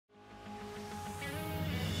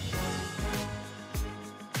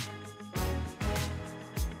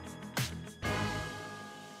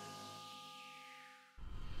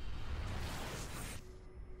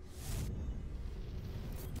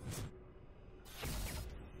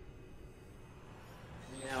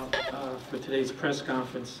for today's press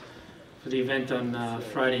conference for the event on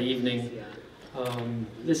Friday evening.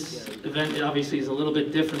 This event obviously is a little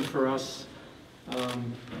bit different for us.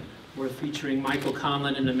 We're featuring Michael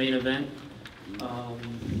Conlan in the main event,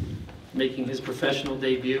 making his professional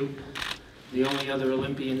debut. The only other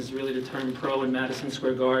Olympians really to turn pro in Madison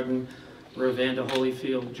Square Garden were Evander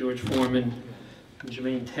Holyfield, George Foreman, and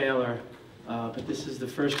Jermaine Taylor. But this is the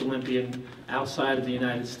first Olympian outside of the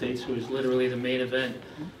United States who is literally the main event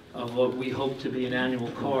of what we hope to be an annual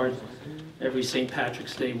card every St.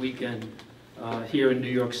 Patrick's Day weekend here in New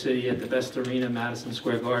York City at the best arena, Madison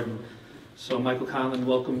Square Garden. So Michael Conlan,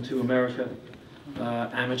 welcome to America.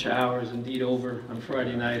 Amateur hour is indeed over on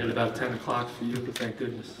Friday night at about 10 o'clock for you, thank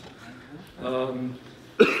goodness.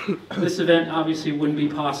 This event obviously wouldn't be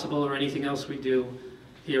possible or anything else we do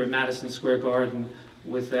here at Madison Square Garden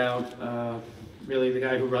without really the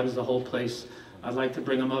guy who runs the whole place. I'd like to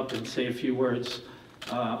bring him up and say a few words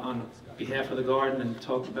on behalf of the Garden and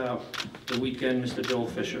talk about the weekend, Mr. Joel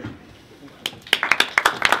Fisher.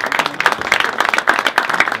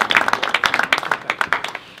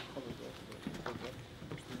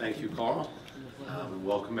 Thank you, Carl.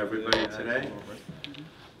 Welcome everybody today.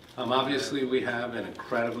 Obviously we have an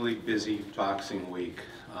incredibly busy boxing week.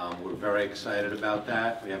 We're very excited about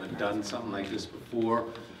that. We haven't done something like this before.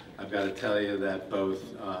 I've got to tell you that both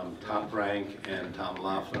Top Rank and Tom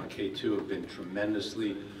Laughlin on K2 have been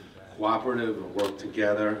tremendously cooperative and worked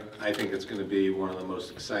together. I think it's going to be one of the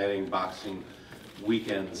most exciting boxing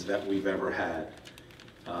weekends that we've ever had.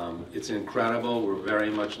 It's incredible. We're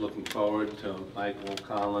very much looking forward to Michael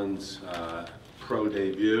Conlan's pro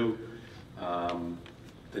debut.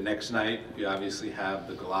 The next night, we obviously have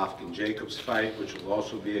the Golovkin-Jacobs fight, which will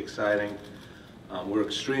also be exciting. We're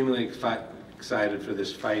extremely excited for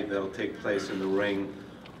this fight that'll take place in the ring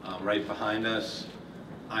right behind us.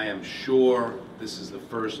 I am sure this is the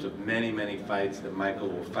first of many, many fights that Michael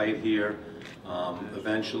will fight here,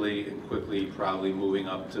 eventually and quickly probably moving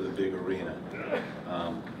up to the big arena.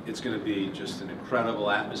 It's going to be just an incredible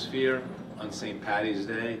atmosphere on St. Patty's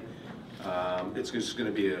Day. It's just going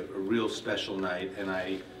to be a real special night, and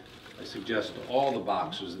I suggest to all the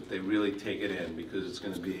boxers that they really take it in because it's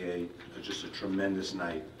going to be just a tremendous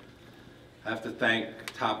night. I have to thank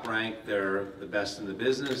Top Rank. They're the best in the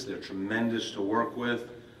business. They're tremendous to work with.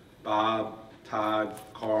 Bob, Todd,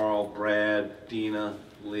 Carl, Brad, Dina,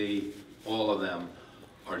 Lee, all of them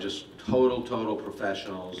are just total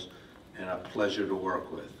professionals and a pleasure to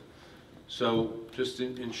work with. So just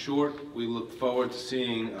in short, we look forward to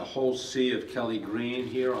seeing a whole sea of Kelly Green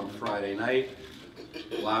here on Friday night.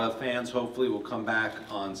 A lot of fans hopefully will come back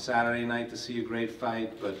on Saturday night to see a great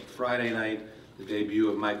fight, but Friday night, the debut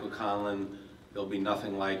of Michael Conlan, there'll be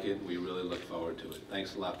nothing like it. We really look forward to it.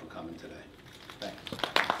 Thanks a lot for coming today. Thanks.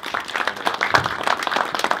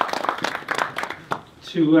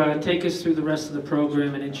 To take us through the rest of the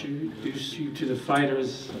program and introduce you to the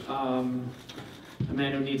fighters, a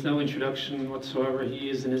man who needs no introduction whatsoever. He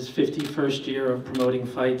is in his 51st year of promoting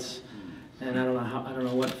fights, and I don't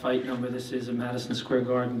know what fight number this is in Madison Square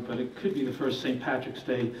Garden, but it could be the first St. Patrick's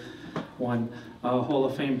Day one. Hall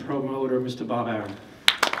of Fame promoter, Mr. Bob Arum.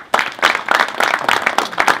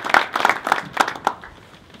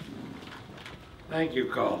 Thank you,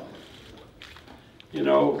 Carl. You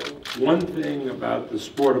know, one thing about the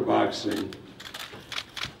sport of boxing,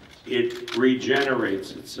 it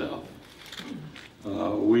regenerates itself.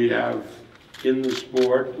 We have in the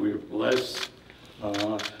sport, we're blessed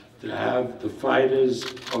to have the fighters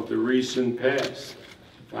of the recent past.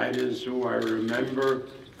 Fighters who I remember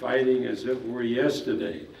fighting as if it were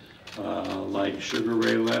yesterday, like Sugar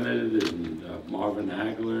Ray Leonard and Marvin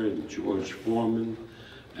Hagler and George Foreman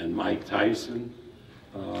and Mike Tyson.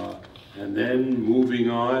 And then moving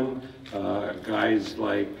on, guys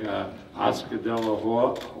like Oscar De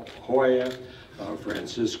La Hoya,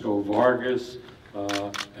 Francisco Vargas,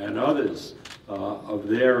 and others of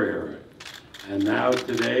their era. And now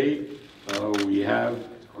today, we have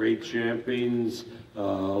great champions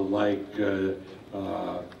like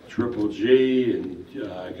Triple G and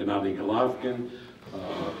Gennady Golovkin,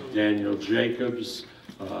 Daniel Jacobs,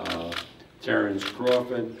 Terence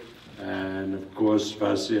Crawford, and of course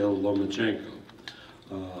Vasil Lomachenko.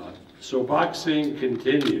 So boxing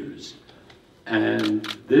continues, and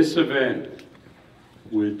this event,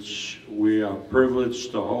 which we are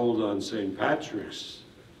privileged to hold on St. Patrick's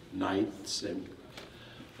night,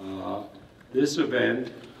 this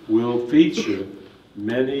event will feature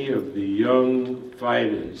many of the young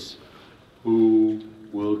fighters who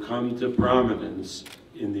will come to prominence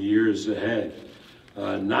in the years ahead.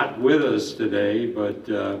 Not with us today, but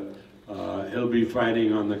he'll be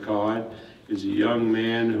fighting on the card. is a young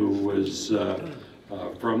man who was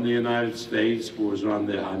from the United States, who was on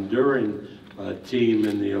the Honduran team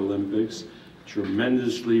in the Olympics.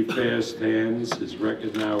 Tremendously fast hands. His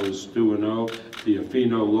record now is 2-0.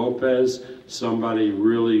 Teofimo Lopez, somebody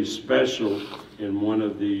really special in one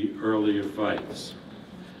of the earlier fights.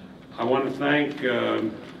 I want to thank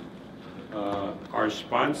our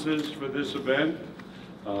sponsors for this event,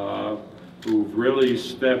 who've really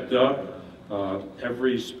stepped up.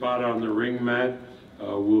 Every spot on the ring mat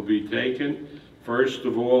will be taken. First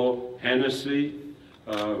of all, Hennessy,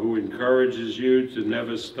 who encourages you to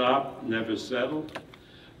never stop, never settle.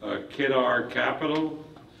 Kidar Capital,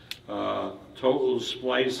 Total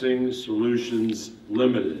Splicing Solutions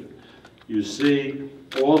Limited. You see,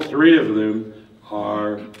 all three of them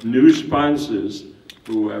are new sponsors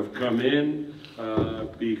who have come in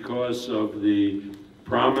because of the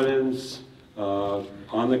prominence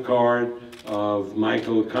on the card of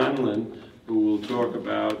Michael Conlan, who we'll talk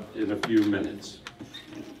about in a few minutes.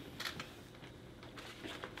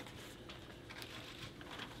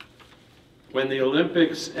 When the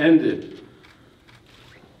Olympics ended,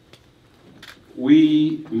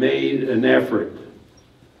 we made an effort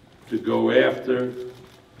to go after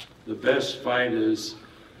the best fighters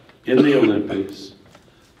in the Olympics,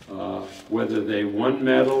 whether they won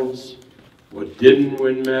medals or didn't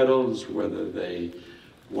win medals, whether they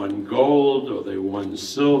won gold or they won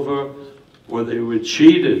silver, or they were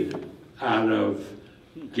cheated out of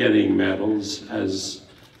getting medals, as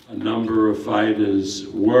a number of fighters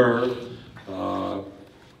were,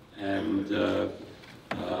 and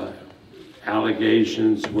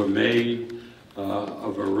allegations were made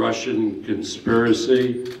of a Russian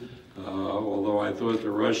conspiracy, although I thought the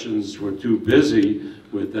Russians were too busy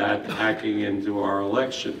with that hacking into our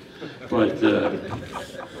election. But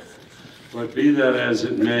be that as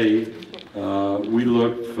it may, we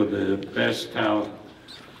looked for the best talent,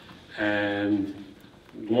 and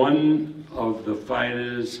one of the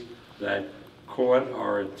fighters that caught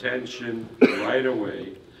our attention right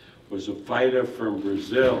away was a fighter from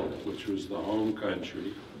Brazil, which was the home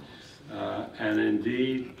country, and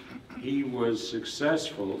indeed he was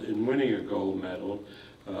successful in winning a gold medal.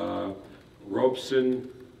 Robson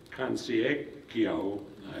Conceição,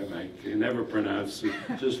 I can never pronounce it,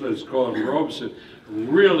 just let's call him Robson.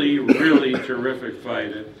 Really, really terrific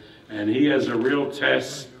fighter, and he has a real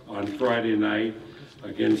test on Friday night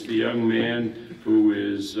against a young man who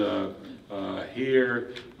is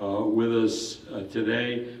here with us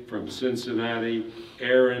today from Cincinnati,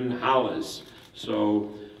 Aaron Hollis.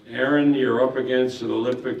 So, Aaron, you're up against an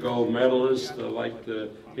Olympic gold medalist. I'd like to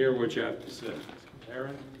hear what you have to say.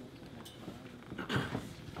 Aaron?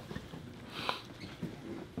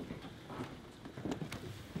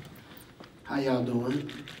 How y'all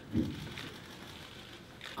doing?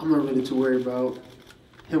 I'm not really too worried about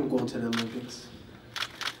him going to the Olympics.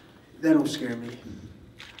 That don't scare me.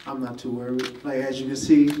 I'm not too worried. Like, as you can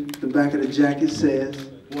see, the back of the jacket says,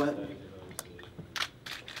 what?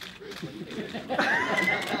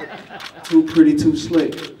 Too pretty, too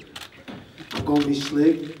slick. I'm gonna be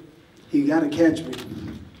slick. He gotta catch me.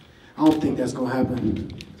 I don't think that's gonna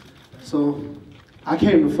happen. So, I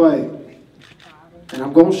came to fight, and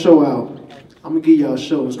I'm gonna show out. I'm gonna give y'all a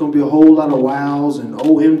show. It's gonna be a whole lot of wows and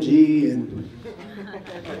OMG, and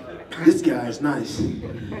this guy's nice.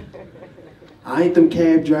 I ain't them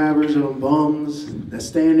cab drivers or them bums that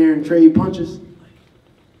stand there and trade punches.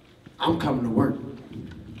 I'm coming to work.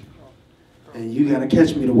 And you gotta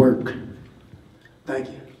catch me to work. Thank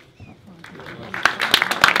you.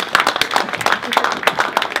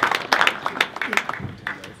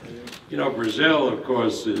 You know, Brazil, of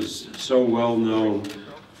course, is so well known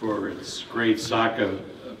for its great soccer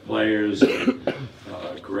players, and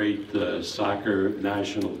great soccer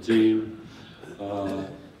national team.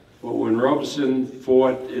 But when Robson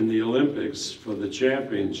fought in the Olympics for the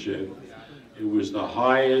championship, it was the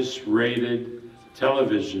highest rated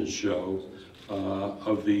television show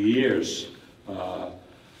of the years.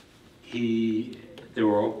 There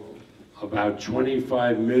were about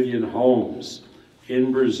 25 million homes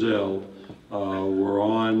in Brazil were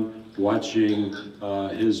on watching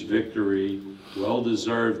his victory. Well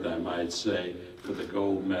deserved, I might say, for the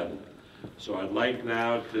gold medal. So I'd like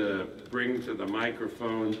now to bring to the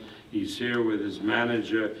microphone, he's here with his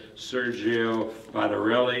manager, Sergio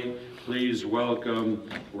Badarelli. Please welcome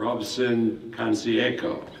Robson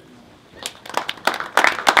Conceição.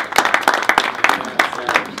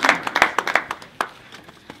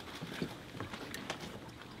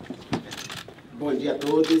 Bom dia a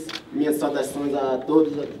todos. Minhas saudações a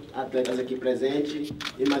todos os atletas aqui presentes.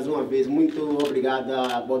 E mais uma vez, muito obrigado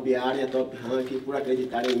a Bob Arum e a Top Rank por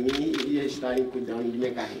acreditarem em mim e estarem cuidando de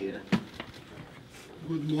minha carreira.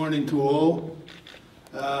 Good morning to all.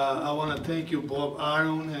 I want to thank you, Bob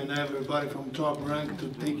Arum, and everybody from Top Rank to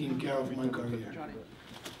taking care of my career.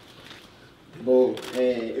 Bom,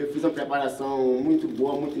 eu fiz uma preparação muito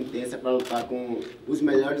boa, muito intensa para lutar com os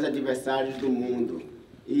melhores adversários do mundo.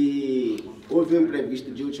 E houve um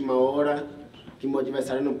imprevisto de última hora, que meu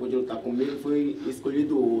adversário não pôde lutar comigo, foi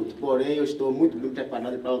escolhido outro. Porém, eu estou muito bem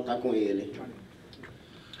preparado para lutar com ele.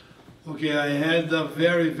 Okay, I had a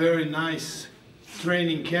very, very nice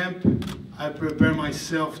training camp. I prepared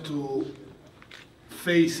myself to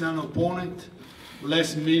face an opponent.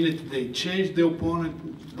 Last minute they changed the opponent,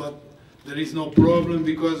 but there is no problem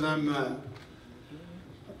because I'm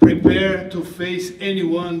prepared to face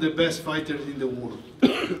anyone, the best fighters in the world.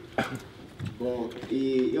 Bom,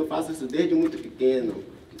 e eu faço isso desde muito pequeno.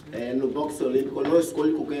 No boxe olímpico eu não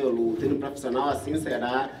escolho com quem eu luto. E no profissional assim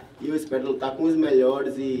será. E eu espero lutar com os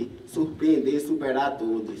melhores e surpreender e superar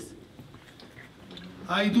todos.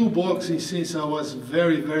 I do boxing since I was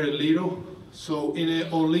very, very little. So in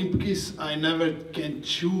the Olympics, I never can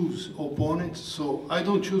choose opponents. So I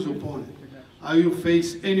don't choose opponent. I will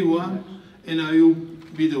face anyone and I will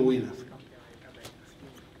be the winner.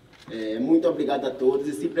 Muito obrigado a todos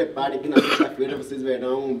e se preparem que na sexta-feira vocês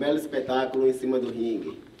verão um belo espetáculo em cima do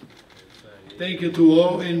ringue. Thank you to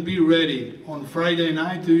all and be ready. On Friday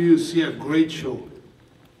night you will see a great show.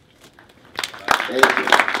 Thank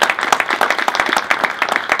you.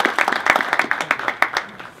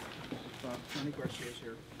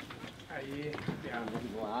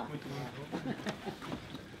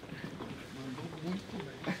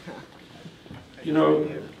 You know,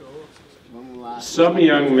 some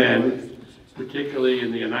young men, particularly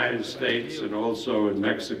in the United States and also in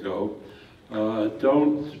Mexico,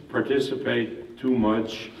 don't participate too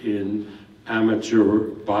much in amateur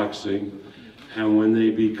boxing. And when they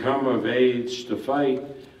become of age to fight,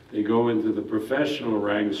 they go into the professional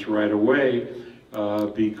ranks right away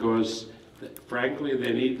because, frankly,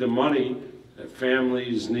 they need the money. Their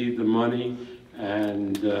families need the money,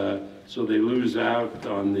 and so they lose out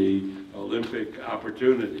on the Olympic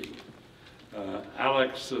opportunity.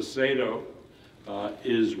 Alex Saucedo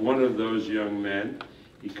is one of those young men.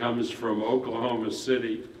 He comes from Oklahoma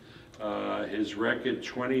City. His record,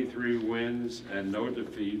 23 wins and no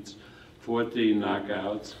defeats, 14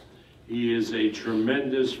 knockouts. He is a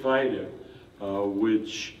tremendous fighter,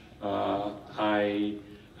 which I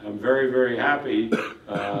am very, very happy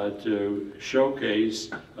to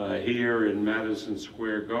showcase here in Madison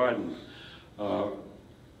Square Garden.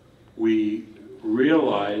 We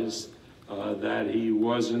realized that he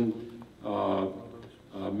wasn't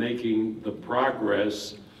making the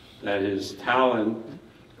progress that his talent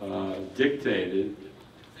dictated,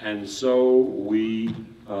 and so we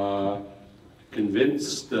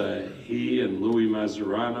convinced he and Louis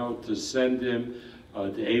Mazzarano to send him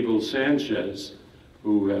to Abel Sanchez,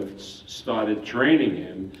 who have started training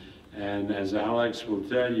him, and as Alex will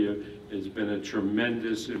tell you, it's been a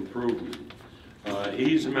tremendous improvement.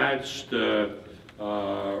 He's matched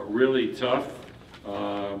really tough.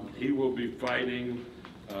 He will be fighting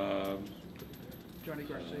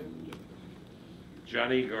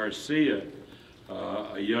Johnny Garcia,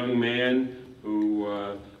 a young man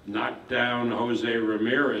who knocked down Jose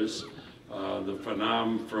Ramirez, the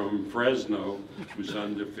phenom from Fresno, who's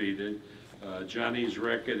undefeated. Johnny's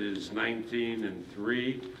record is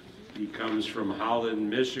 19-3. He comes from Holland,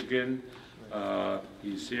 Michigan.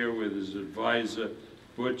 He's here with his advisor,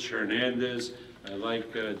 Butch Hernandez. I'd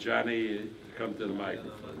like Johnny to come to the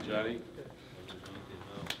microphone. Johnny?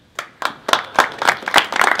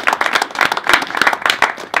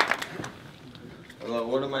 Hello,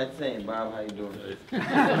 what am I saying, Bob? How you doing?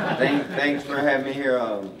 Thanks for having me here.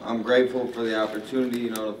 I'm grateful for the opportunity,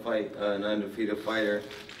 to fight an undefeated fighter.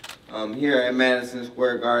 Here at Madison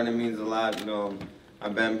Square Garden, it means a lot.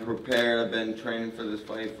 I've been prepared. I've been training for this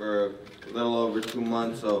fight for a little over 2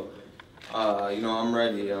 months, so I'm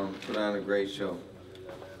ready to put on a great show.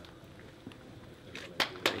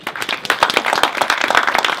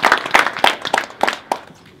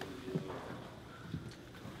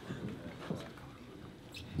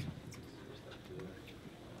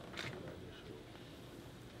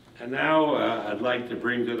 And now I'd like to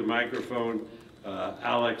bring to the microphone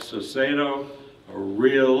Alex Saucedo, a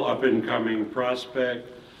real up-and-coming prospect,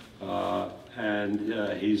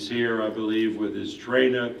 and he's here, I believe, with his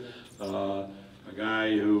trainer, a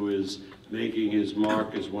guy who is making his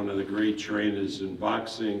mark as one of the great trainers in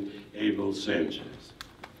boxing, Abel Sanchez.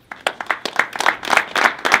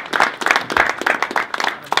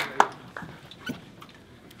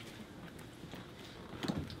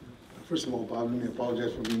 First of all, Bob, let me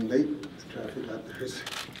apologize for being late. The traffic out there is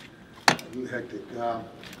a little hectic.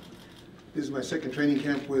 This is my second training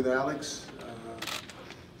camp with Alex.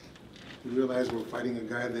 We realize we're fighting a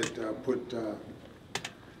guy that put the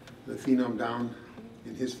Phenom down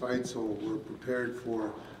in his fight, so we're prepared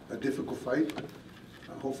for a difficult fight.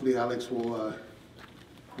 Hopefully Alex will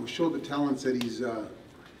show the talents that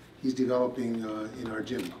he's developing in our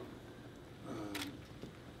gym.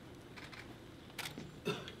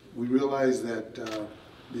 We realize that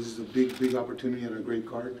this is a big opportunity and a great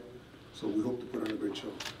card, so we hope to put on a great show.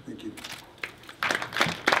 Thank you.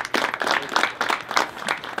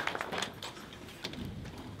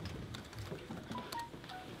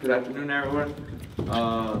 Good afternoon, everyone.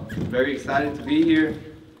 Very excited to be here.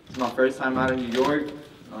 It's my first time out in New York,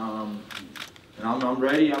 and I'm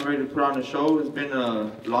ready. I'm ready to put on a show. It's been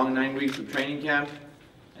a long 9 weeks of training camp,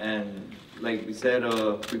 and like we said,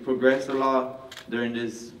 we progressed a lot during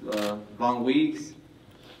this long weeks,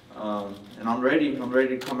 and I'm ready. I'm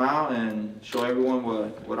ready to come out and show everyone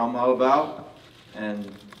what I'm all about.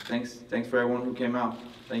 And thanks for everyone who came out.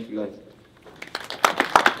 Thank you, guys.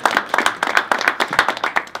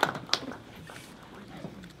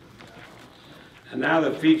 And now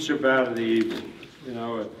the feature bout of the evening. You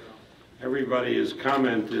know, everybody has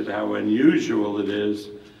commented how unusual it is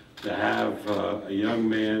to have a young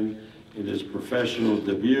man in his professional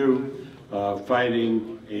debut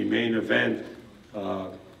fighting a main event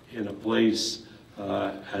in a place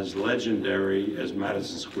as legendary as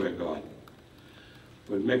Madison Square Garden.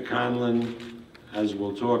 But Mick Conlan, as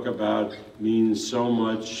we'll talk about, means so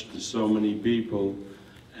much to so many people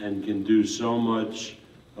and can do so much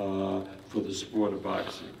for the sport of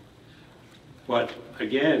boxing. But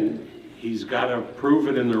again, he's got to prove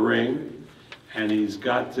it in the ring, and he's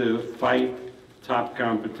got to fight top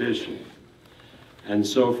competition. And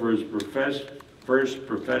so for his first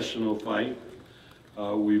professional fight,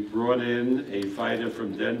 we brought in a fighter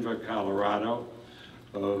from Denver, Colorado,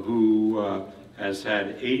 who has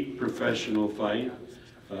had 8 professional fights,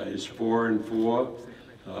 is 4-4,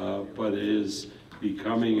 but is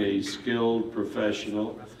becoming a skilled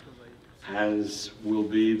professional, as will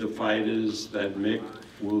be the fighters that Mick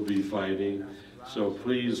will be fighting. So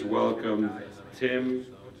please welcome Tim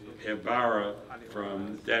Ibarra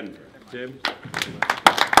from Denver. Tim?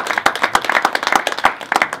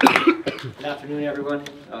 Good afternoon, everyone.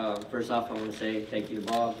 First off, I want to say thank you to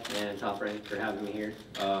Bob and Top Rank for having me here.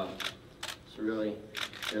 It's a really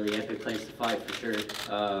epic place to fight for sure.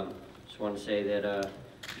 Just want to say that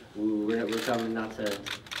we're coming not to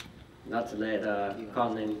let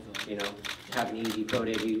Conlan, you know, have an easy pro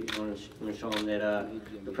debut. I want to show him that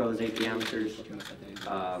the pros ain't the amateurs.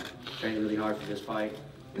 Trained really hard for this fight.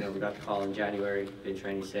 You know, we got the call in January. Been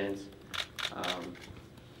training since.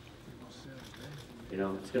 You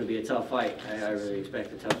know, it's going to be a tough fight. I really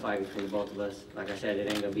expect a tough fight between the both of us. Like I said, it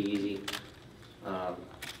ain't going to be easy.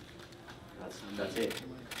 That's it.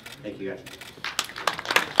 Thank you, guys.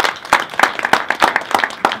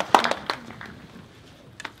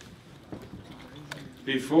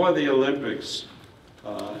 Before the Olympics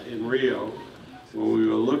in Rio, when we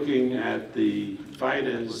were looking at the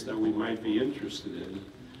fighters that we might be interested in,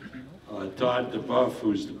 Todd DeBuff,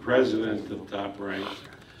 who's the president of Top Rank,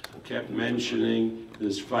 kept mentioning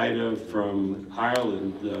this fighter from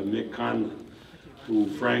Ireland, Mick Conlan, who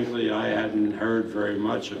frankly I hadn't heard very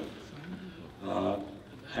much of,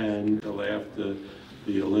 until after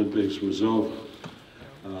the Olympics was over.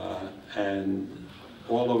 And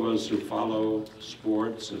all of us who follow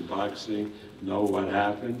sports and boxing know what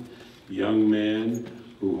happened. A young man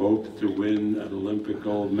who hoped to win an Olympic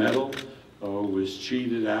gold medal was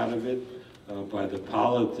cheated out of it by the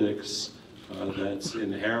politics that's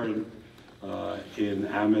inherent in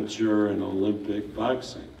amateur and Olympic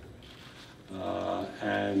boxing.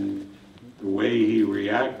 And the way he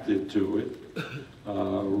reacted to it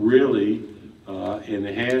really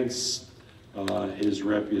enhanced his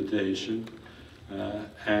reputation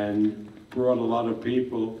and brought a lot of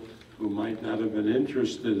people who might not have been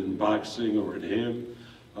interested in boxing or in him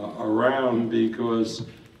around, because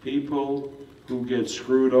people who get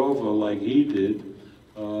screwed over like he did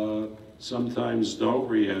sometimes don't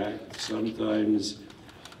react, sometimes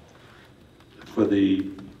for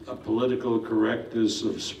the political correctness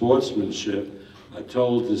of sportsmanship are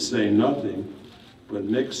told to say nothing, but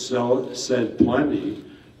Mick said plenty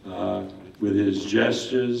with his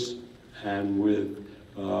gestures and with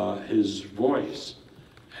his voice,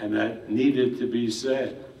 and that needed to be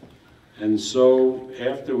said. And so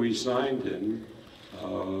after we signed him,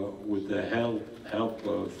 with the help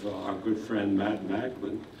of our good friend Matt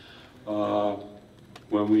Macklin,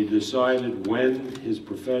 when we decided when his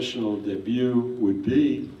professional debut would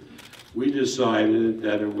be, we decided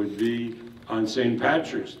that it would be on St.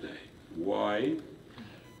 Patrick's Day. Why?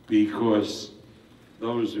 Because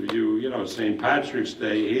those of you, St. Patrick's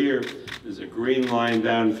Day here is a green line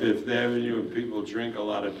down Fifth Avenue and people drink a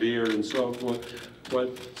lot of beer and so forth.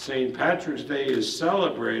 But St. Patrick's Day is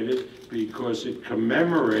celebrated because it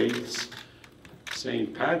commemorates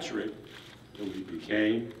St. Patrick, who he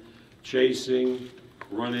became, chasing,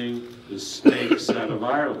 running the snakes out of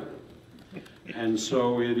Ireland. And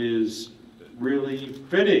so it is really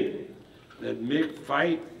fitting that Mick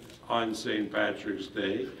fight on St. Patrick's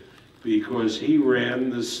Day because he ran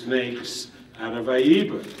the snakes out of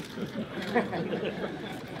Aiba.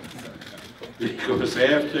 Because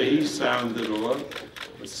after he sounded off,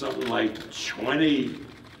 something like 20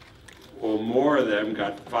 or more of them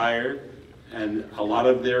got fired, and a lot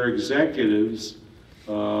of their executives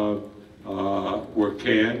were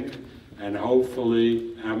canned, and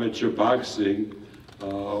hopefully amateur boxing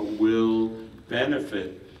will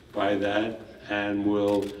benefit by that and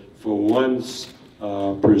will, for once,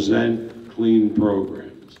 present clean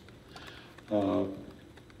programs.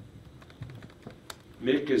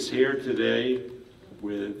 Mick is here today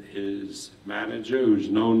with his manager, who's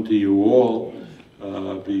known to you all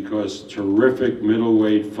because terrific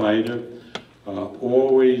middleweight fighter,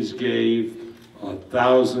 always gave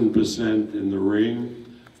 1,000% in the ring,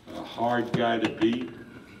 a hard guy to beat,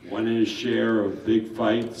 won his share of big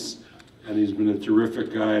fights, and he's been a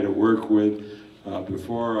terrific guy to work with.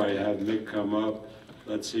 Before I have Mick come up,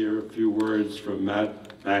 let's hear a few words from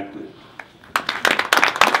Macklin.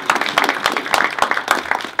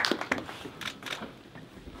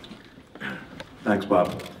 Thanks,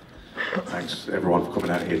 Bob. Thanks, everyone, for coming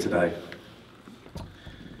out here today.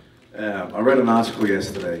 I read an article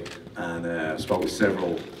yesterday and spoke with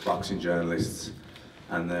several boxing journalists,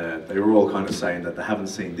 and they were all kind of saying that they haven't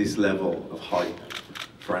seen this level of hype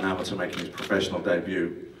for an amateur making his professional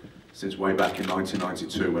debut since way back in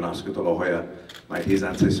 1992 when Oscar De La Hoya made his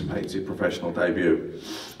anticipated professional debut.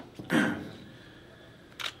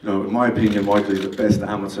 In my opinion, Michael is the best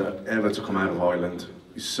amateur ever to come out of Ireland.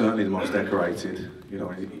 He's certainly the most decorated.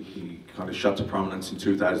 He kind of shot to prominence in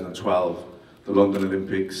 2012, the London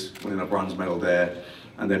Olympics, winning a bronze medal there,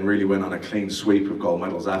 and then really went on a clean sweep of gold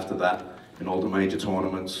medals after that in all the major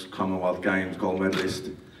tournaments, Commonwealth Games gold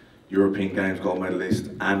medalist, European Games gold medalist,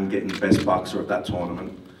 and getting best boxer of that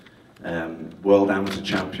tournament, world amateur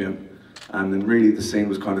champion. And then really the scene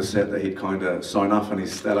was kind of set that he'd kind of sign off on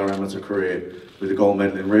his stellar amateur career with a gold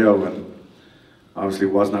medal in Rio, and obviously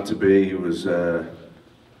it was not to be. He was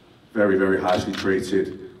very, very harshly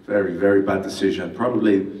treated, very, very bad decision.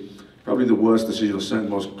 Probably the worst decision, or certainly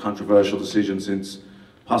the most controversial decision since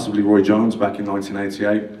possibly Roy Jones back in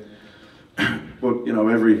 1988. But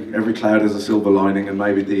every cloud has a silver lining, and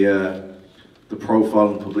maybe the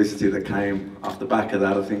profile and publicity that came off the back of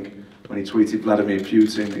that. I think when he tweeted Vladimir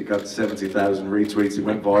Putin, it got 70,000 retweets, it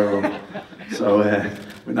went viral. So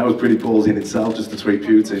that was pretty ballsy in itself, just to tweet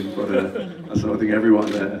Putin. But so I think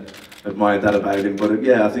everyone admired that about him. But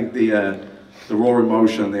yeah, I think the raw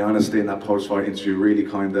emotion, the honesty in that post-fight interview really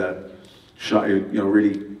kind of shot,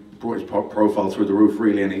 really brought his profile through the roof,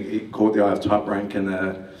 really, and he caught the eye of Top Rank. And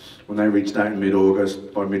when they reached out in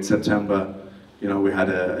mid-August, by mid-September, we had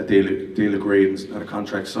a deal agreed and a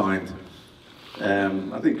contract signed.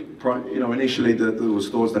 I think, initially there was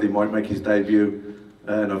thoughts that he might make his debut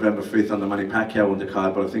November 5th on the Manny Pacquiao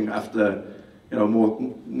undercard, but I think after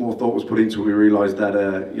more thought was put into it, we realised that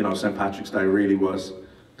St. Patrick's Day really was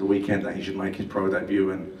the weekend that he should make his pro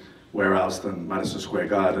debut, and where else than Madison Square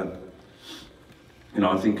Garden.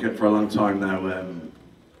 I think for a long time now,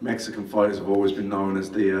 Mexican fighters have always been known as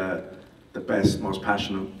the best, most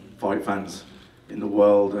passionate fight fans in the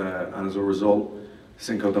world, and as a result,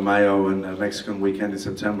 Cinco de Mayo and Mexican weekend in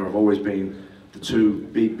September have always been the two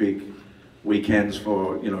big weekends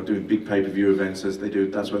for doing big pay-per-view events, as they do.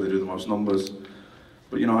 That's where they do the most numbers.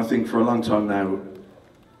 But I think for a long time now,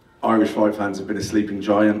 Irish fight fans have been a sleeping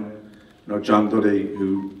giant. John Duddy,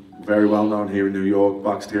 who very well known here in New York,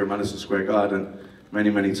 boxed here at Madison Square Garden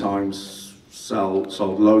many times,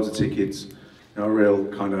 sold loads of tickets. A real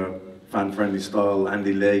kind of fan-friendly style.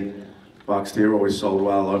 Andy Lee boxed here, always sold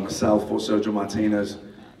well. I myself fought Sergio Martinez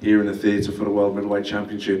here in the theatre for the World Middleweight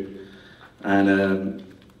Championship. And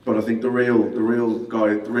but I think the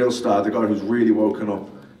real star, the guy who's really woken up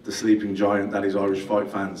the sleeping giant that is Irish fight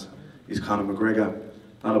fans, is Conor McGregor.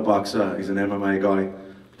 Not a boxer, he's an MMA guy,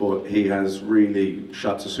 but he has really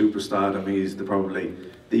shot to superstardom. He's probably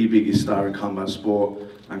the biggest star in combat sport,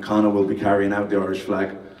 and Conor will be carrying out the Irish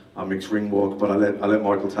flag on mixed ring walk. But I'll let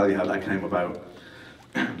Michael tell you how that came about.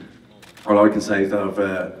 all I can say is that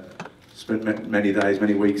I've spent many days,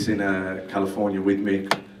 many weeks in California with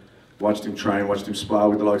Mick, watched him train, watched him spar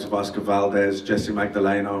with the likes of Oscar Valdez, Jesse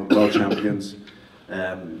Magdaleno, world champions,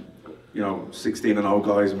 16-0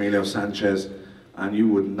 guys, Emilio Sanchez, and you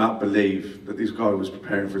would not believe that this guy was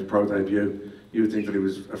preparing for his pro debut. You would think that he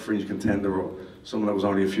was a fringe contender or someone that was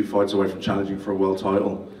only a few fights away from challenging for a world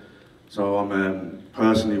title. So I'm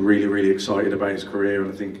personally really, really excited about his career,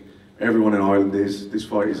 and I think everyone in Ireland is. This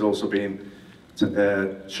fight is also being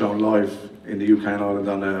shown live in the UK and Ireland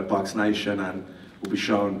on BoxNation, and will be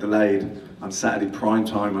shown delayed on Saturday prime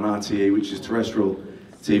time on RTE, which is terrestrial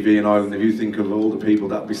TV in Ireland. If you think of all the people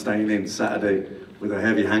that will be staying in Saturday with a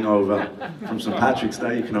heavy hangover from St Patrick's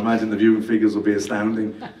Day, you can imagine the viewing figures will be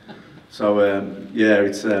astounding. So yeah,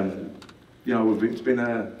 it's it's been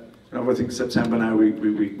I think September now we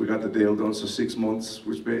got the deal done, so 6 months,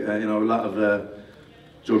 which a lot of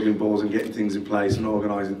juggling balls and getting things in place and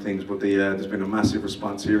organising things. But there's been a massive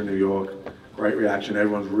response here in New York, great reaction.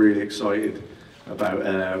 Everyone's really excited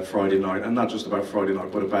about Friday night, and not just about Friday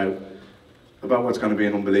night, but about what's going to be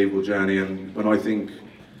an unbelievable journey. And when I think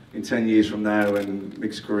in 10 years from now, when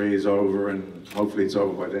Mick's career is over, and hopefully it's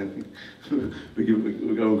over by then,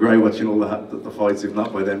 we're going great watching all the fights, if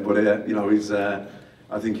not by then. But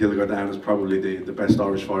I think he'll go down as probably the best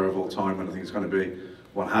Irish fighter of all time, and I think it's going to be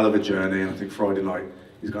one hell of a journey. And I think Friday night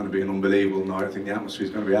is going to be an unbelievable night. I think the atmosphere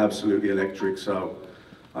is going to be absolutely electric. So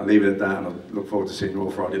I'll leave it at that, and I look forward to seeing you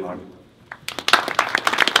all Friday night.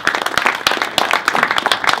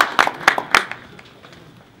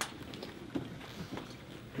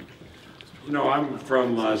 I'm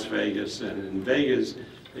from Las Vegas, and in Vegas,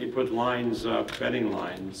 they put lines up, betting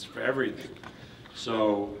lines for everything.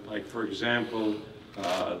 So, like for example,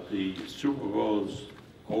 the Super Bowl's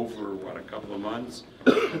over, a couple of months,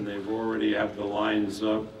 and they've already have the lines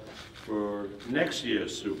up for next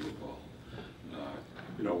year's Super Bowl.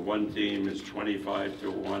 One team is 25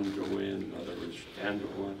 to 1 to win, another is 10 to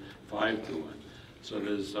 1, 5 to 1. So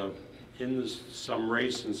there's, some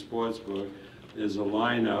race in sportsbook, there's a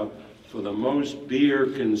lineup for the most beer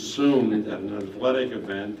consumed at an athletic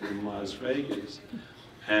event in Las Vegas.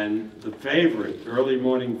 And the favorite, early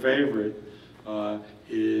morning favorite,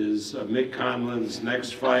 is Mick Conlan's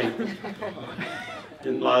next fight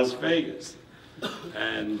in Las Vegas.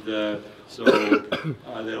 And so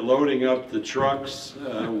they're loading up the trucks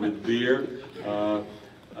with beer. We're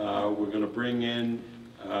going to bring in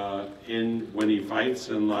when he fights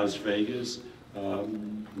in Las Vegas,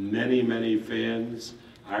 many, many fans,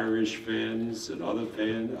 Irish fans and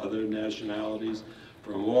other nationalities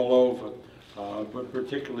from all over, but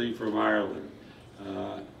particularly from Ireland.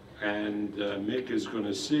 And Mick is going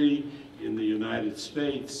to see in the United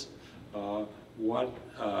States what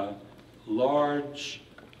large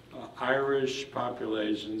Irish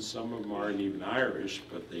populations, some of them aren't even Irish,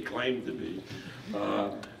 but they claim to be,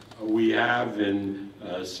 we have in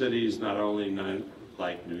cities not only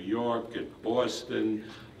like New York and Boston,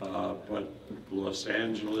 but Los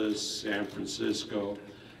Angeles, San Francisco.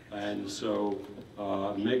 And so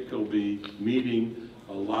Mick will be meeting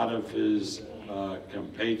a lot of his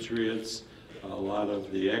compatriots, a lot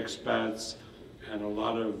of the expats, and a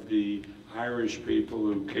lot of the Irish people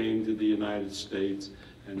who came to the United States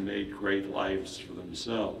and made great lives for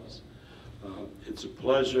themselves. It's a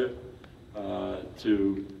pleasure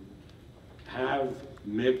to have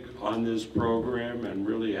Mick on this program, and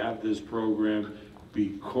really have this program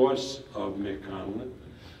because of Mick Conlan.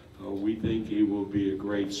 We think he will be a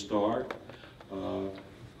great star.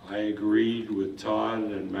 I agreed with Todd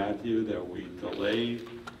and Matthew that we delayed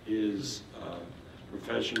his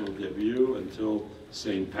professional debut until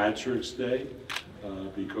St. Patrick's Day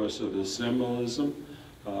because of the symbolism,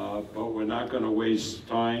 but we're not going to waste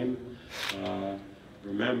time.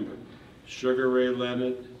 Remember, Sugar Ray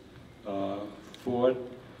Leonard fought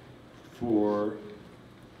for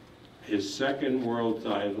his second world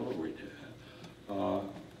title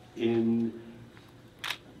in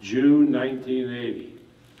June 1980,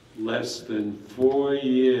 less than 4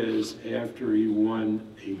 years after he won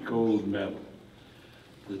a gold medal.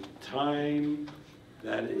 The time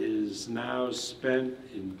that is now spent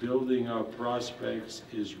in building our prospects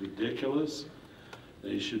is ridiculous.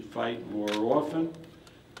 They should fight more often,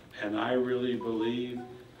 and I really believe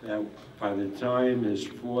that by the time his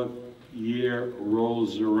 4th year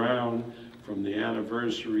rolls around from the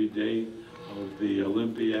anniversary date of the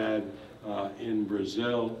Olympiad in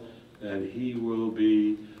Brazil, that he will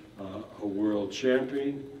be a world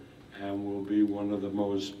champion and will be one of the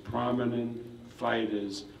most prominent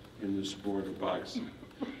fighters in the sport of boxing.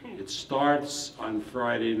 It starts on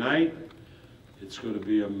Friday night. It's going to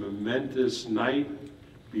be a momentous night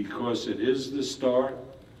because it is the start.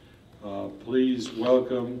 Please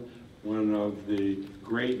welcome one of the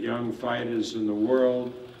great young fighters in the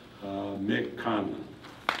world, Mick Conlan.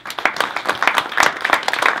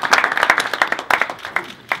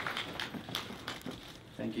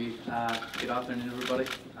 Thank you. Good afternoon, everybody.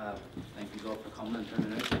 Thank you all for coming and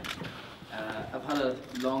turning out. I've had a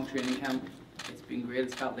long training camp. It's been great.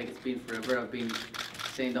 It's felt like it's been forever. I've been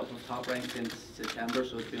signed up with Top Rank since September,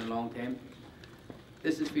 so it's been a long time.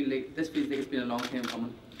 This feels like it's been a long time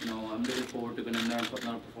coming. You know, I'm looking forward to going in there and putting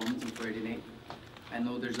on a performance on Friday night. I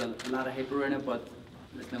know there's a lot of hype around it, but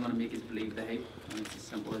listen, I'm going to make us believe the hype, and it's as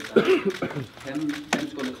simple as that.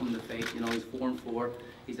 Tim's going to come to fight. You know, he's 4-4.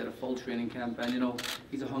 He's at a full training camp, and you know,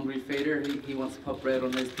 he's a hungry fighter. He wants to put bread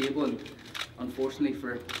on his table, and unfortunately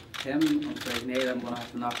for him, on Friday night, I'm going to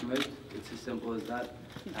have to knock him out. It's as simple as that.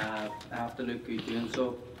 I have to look good doing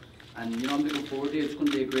so. And you know, I'm looking forward to it. It's going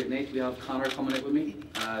to be a great night. We have Connor coming out with me.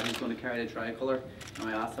 He's going to carry the tricolour. And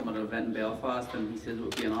I asked him at an event in Belfast, and he says it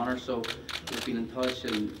would be an honour. So we've been in touch,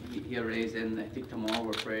 and he arrives in, I think, tomorrow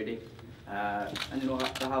or Friday. And you know,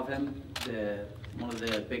 to have him, one of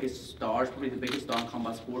the biggest stars, probably the biggest star in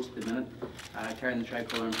combat sports at the minute, carrying the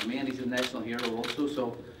tricolour for me, and he's a national hero also.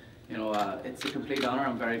 So you know, it's a complete honour.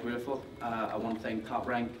 I'm very grateful. I want to thank Top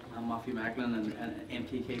Rank and Matthew Macklin and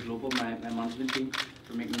MTK Global, my management team,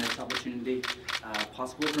 for making this opportunity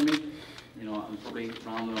possible for me. You know, I'm probably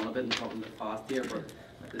rambling on a bit and talking too fast here, but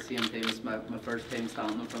at the same time, it's my first time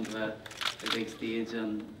standing in front of a big stage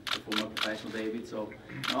and before my professional debut. So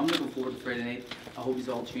you know, I'm looking forward to Friday night. I hope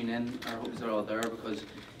you all tune in, or I hope you're all there, because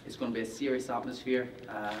it's going to be a serious atmosphere.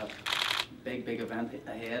 Big event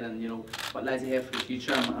ahead, and you know what lies ahead for the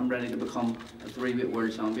future. I'm ready to become a 3-weight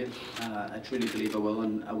world champion. I truly believe I will,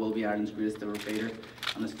 and I will be Ireland's greatest ever fighter.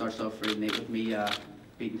 And it starts off Friday night with me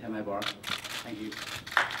beating Tim Ibar. Thank you.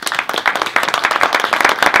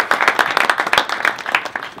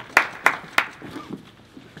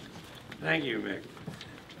 Thank you, Mick.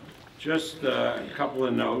 Just a couple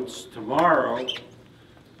of notes. Tomorrow,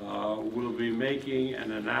 we'll be making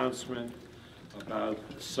an announcement about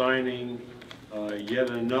signing yet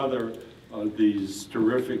another of these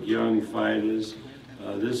terrific young fighters.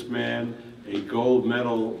 This man, a gold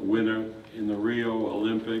medal winner in the Rio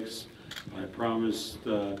Olympics. I promised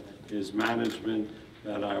his management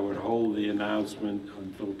that I would hold the announcement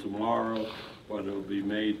until tomorrow, but it will be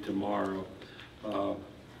made tomorrow.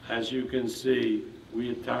 As you can see,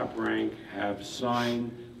 we at Top Rank have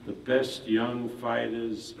signed the best young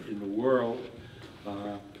fighters in the world,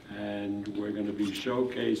 and we're going to be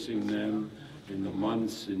showcasing them in the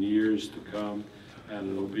months and years to come,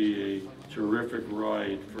 and it'll be a terrific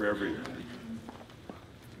ride for everybody.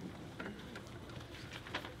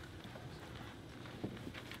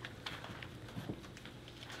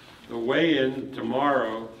 The weigh-in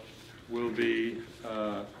tomorrow will be,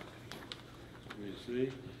 let me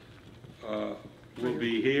see, will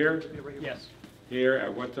be here. Yes. Here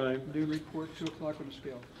at what time? Do report 2 o'clock on the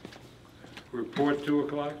scale. Report 2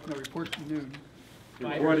 o'clock? No, report noon.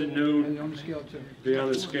 Report at noon. And on the scale too. Be on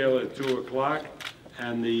the scale at 2 o'clock.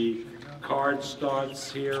 And the card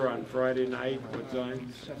starts here on Friday night. What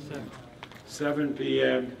time? 7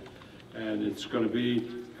 p.m. And it's going to be,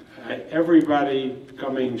 everybody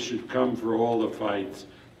coming should come for all the fights.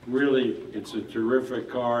 Really, it's a terrific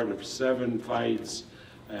card of 7 fights,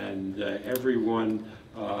 and everyone,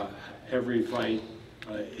 every fight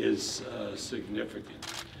is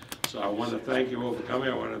significant. So I want to thank you all for coming.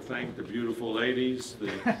 I want to thank the beautiful ladies, the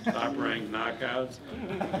top-ranked knockouts.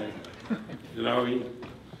 You know,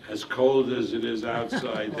 as cold as it is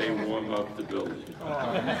outside, they warm up the building.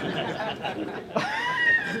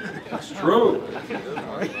 It's true.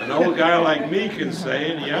 An old guy like me can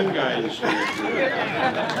say it, young guys should.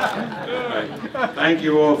 Right. Thank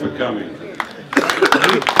you all for coming.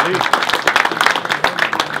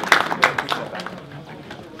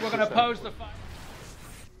 We're going to pose the fight.